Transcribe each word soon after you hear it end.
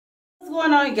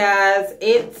going on, guys?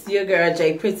 It's your girl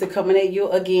J Pretty coming at you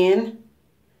again,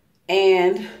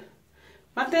 and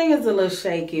my thing is a little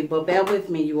shaky, but bear with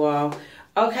me, you all.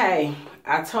 Okay,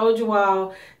 I told you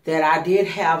all that I did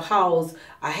have hauls.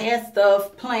 I had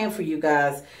stuff planned for you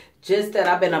guys, just that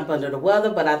I've been up under the weather,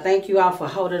 but I thank you all for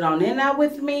holding on in there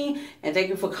with me, and thank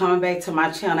you for coming back to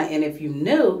my channel. And if you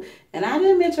new, and I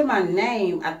didn't mention my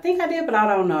name, I think I did, but I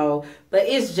don't know, but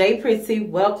it's J Pretty.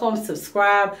 Welcome,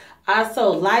 subscribe, also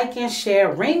like and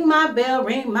share, ring my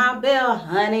bell,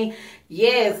 honey.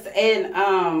 Yes.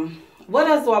 And what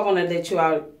else do I want to let you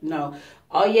all know?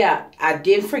 Oh yeah, I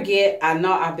did forget. I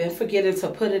know I've been forgetting to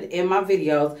put it in my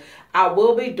videos. I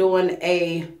will be doing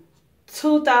a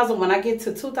 2,000, when I get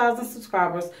to 2,000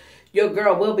 subscribers, your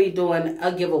girl will be doing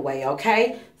a giveaway,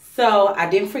 okay? So I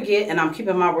didn't forget, and I'm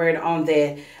keeping my word on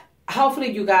that.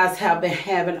 Hopefully you guys have been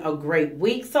having a great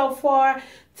week so far.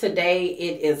 Today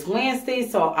it is Wednesday,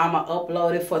 so I'm gonna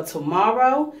upload it for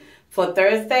tomorrow. For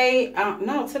Thursday,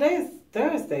 no, today is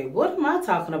Thursday. What am I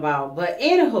talking about? But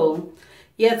anywho,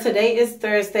 yeah, today is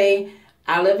Thursday.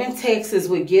 I live in Texas.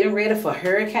 We're getting ready for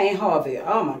Hurricane Harvey.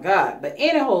 Oh my God. But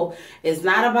anywho, it's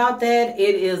not about that.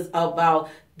 It is about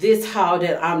this haul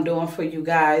that I'm doing for you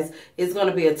guys. It's going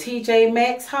to be a TJ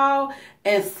Maxx haul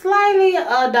and slightly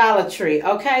a Dollar Tree,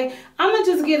 okay? I'm going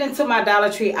to just get into my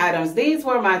Dollar Tree items. These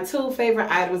were my two favorite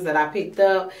items that I picked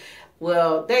up.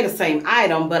 Well, they're the same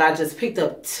item, but I just picked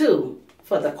up two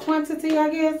for the quantity, I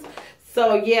guess.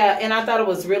 So yeah, and I thought it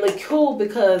was really cool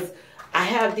because I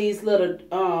have these little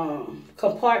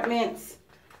compartments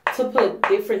to put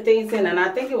different things in, and I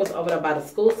think it was over there by the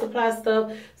school supply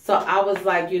stuff. So I was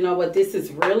like, you know what, this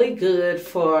is really good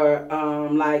for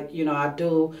like, you know, I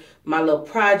do my little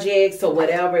projects or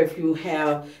whatever. If you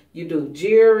do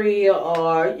jewelry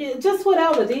or just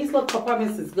whatever, these little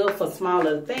compartments is good for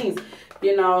smaller things.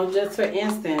 You know, just for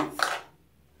instance,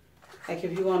 like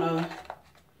if you want to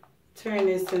turn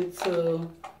this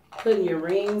into putting your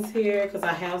rings here, because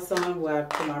I have some where I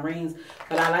put my rings,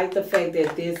 but I like the fact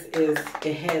that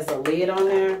it has a lid on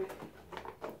there.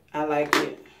 I like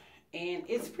it, and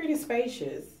it's pretty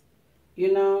spacious,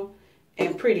 you know,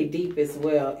 and pretty deep as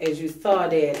well. As you saw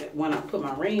that when I put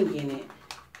my ring in it,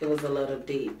 it was a little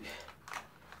deep.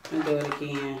 Let me do it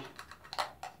again,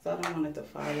 so I don't want it to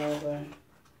fall over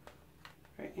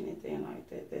or anything like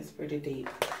that. That's pretty deep.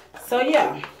 So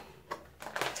yeah.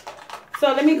 So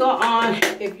let me go on.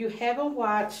 If you haven't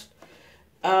watched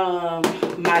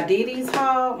my Didi's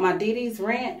haul, my Didi's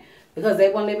rant, because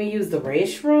they won't let me use the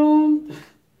restroom.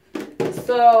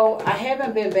 So I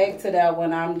haven't been back to that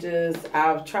one.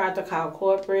 I've tried to call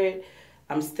corporate.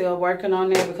 I'm still working on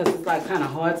that because it's like kind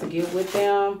of hard to get with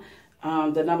them.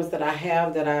 The numbers that I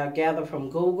have that I gather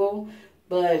from Google.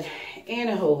 But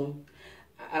anywho,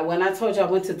 when I told you I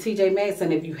went to TJ Maxx,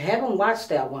 and if you haven't watched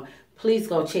that one, please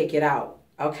go check it out.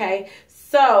 Okay,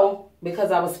 so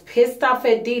because I was pissed off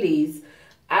at Didi's,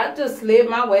 I just slid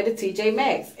my way to TJ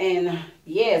Maxx. And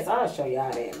yes, I'll show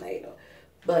y'all that later.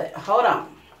 But hold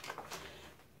on.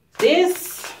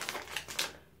 The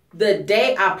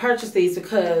day I purchased these,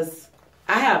 because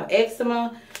I have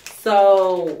eczema,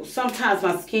 so sometimes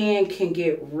my skin can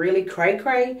get really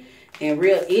cray-cray and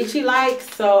real itchy like.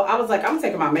 So I was like, I'm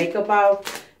taking my makeup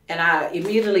off. And I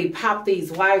immediately popped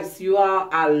these wipes. You all,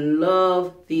 I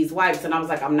love these wipes. And I was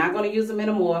like, I'm not going to use them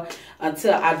anymore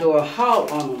until I do a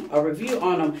haul on them, a review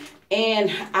on them.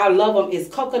 And I love them. It's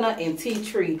coconut and tea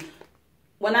tree.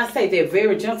 When I say they're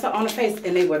very gentle on the face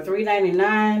and they were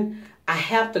 $3.99, I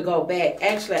have to go back.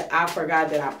 Actually, I forgot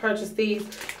that I purchased these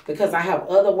because I have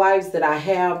other wipes that I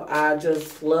have. I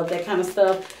just love that kind of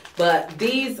stuff. But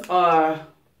these are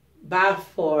by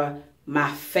far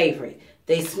my favorite.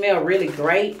 They smell really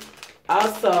great.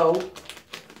 Also,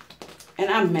 and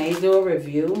I may do a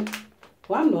review.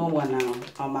 Well, I'm doing one now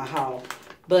on my haul.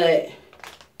 But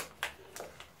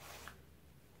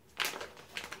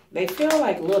they feel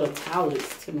like little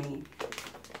towelettes to me.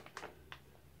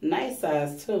 Nice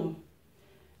size too.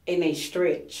 And they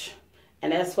stretch.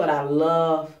 And that's what I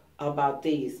love about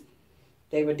these.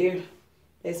 They were dear.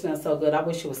 They smell so good. I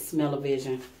wish it was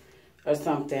smell-o-vision or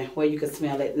something where you could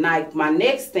smell it. Now, my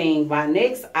next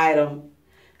item,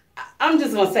 I'm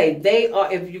just going to say they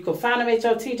are, if you can find them at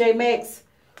your TJ Maxx,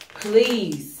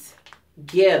 please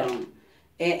get them.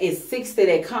 And it's 60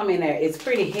 that come in there. It's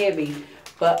pretty heavy,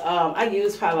 but I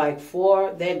used probably like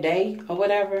 4 that day or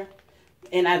whatever.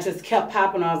 And I just kept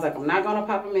popping. I was like, I'm not going to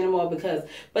pop them anymore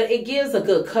but it gives a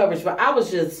good coverage. But I was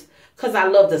just, because I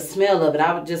love the smell of it,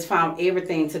 I just found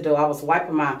everything to do. I was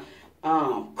wiping my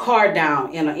car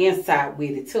down in the inside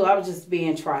with it too. I was just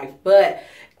being trifle, but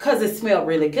because it smelled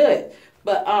really good.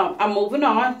 But I'm moving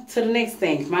on to the next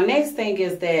thing. My next thing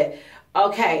is that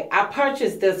Okay, I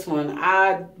purchased this one.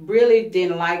 I really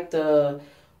didn't like the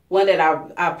one that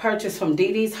I purchased from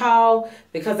Dee Dee's haul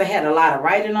because it had a lot of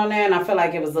writing on there, and I feel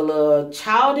like it was a little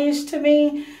childish to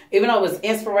me. Even though it was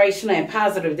inspirational and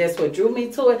positive, that's what drew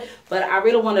me to it. But I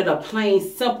really wanted a plain,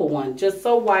 simple one, just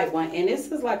so white one. And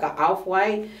this is like an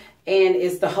off-white, and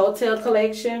it's the Hotel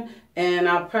Collection. And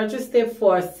I purchased it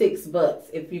for $6,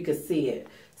 if you could see it.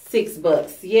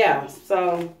 $6, yeah.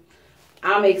 So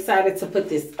I'm excited to put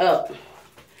this up.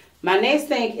 My next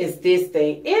thing is this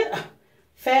thing. It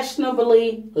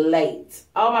fashionably late.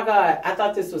 Oh my God, I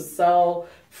thought this was so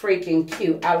freaking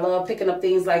cute. I love picking up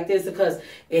things like this because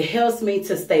it helps me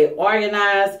to stay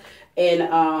organized. And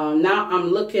now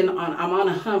I'm on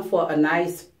a hunt for a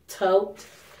nice tote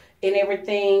and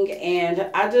everything,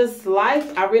 and I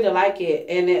really like it.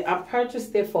 And I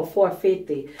purchased it for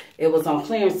 $4.50. It was on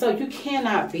clearance, so you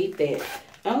cannot beat that.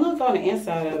 And look on the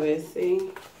inside of it. See,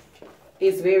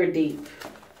 it's very deep,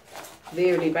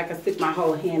 very deep. I can stick my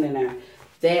whole hand in there.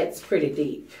 That's pretty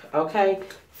deep. Okay,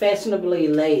 fashionably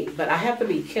laid, but I have to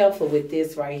be careful with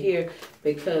this right here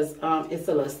because it's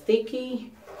a little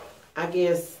sticky. I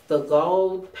guess the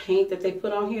gold paint that they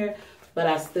put on here, but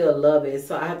I still love it.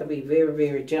 So I have to be very,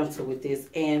 very gentle with this.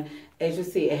 And as you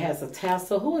see, it has a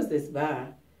tassel. Who is this by?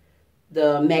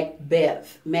 The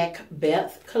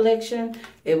Macbeth collection.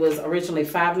 It was originally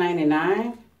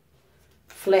 $5.99.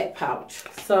 Flat pouch.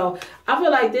 So I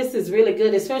feel like this is really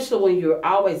good, especially when you're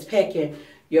always packing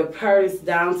your purse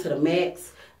down to the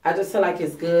max. I just feel like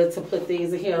it's good to put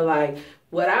things in here. Like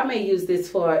what I may use this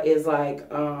for is like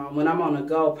when I'm on the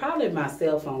go, probably my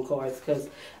cell phone cards, because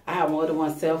I have more than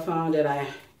one cell phone that I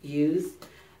use,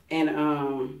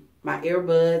 and my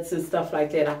earbuds and stuff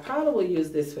like that. I probably will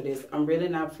use this for this. I'm really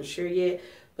not for sure yet,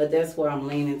 but that's where I'm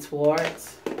leaning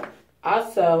towards.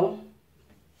 Also,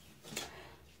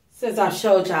 since I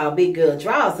showed y'all Big Girl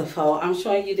Drawers before, I'm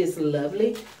showing you this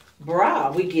lovely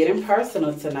bra. We getting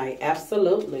personal tonight,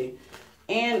 absolutely.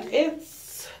 And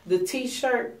it's the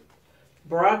t-shirt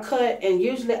bra cut, and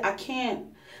usually I can't,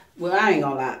 well, I ain't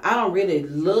gonna lie, I don't really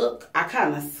look. I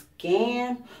kind of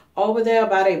scan over there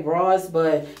by their bras,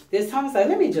 but this time I was like,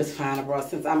 let me just find a bra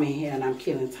since I'm in here and I'm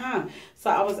killing time. So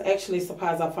I was actually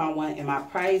surprised I found one in my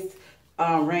price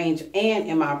range and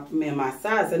in my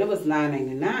size, and it was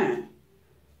 $9.99.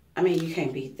 I mean, you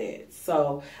can't beat that.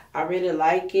 So I really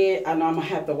like it. I know I'm gonna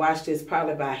have to wash this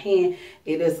probably by hand.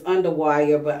 It is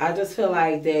underwire, but I just feel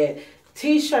like that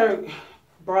t-shirt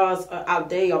bras out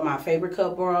there are my favorite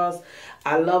cut bras.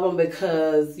 I love them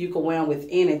because you can wear them with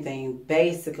anything,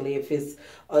 basically, if it's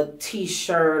a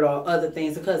t-shirt or other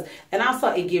things, and also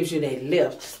it gives you that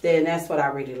lift. Then that's what I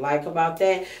really like about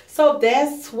that. So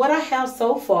that's what I have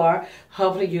so far.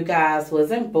 Hopefully you guys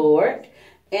wasn't bored.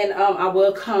 And I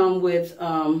will come with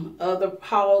other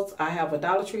hauls. I have a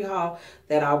Dollar Tree haul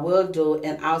that I will do,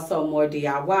 and also more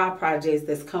DIY projects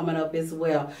that's coming up as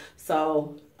well.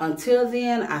 So until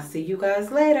then, I'll see you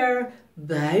guys later.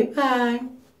 Bye-bye.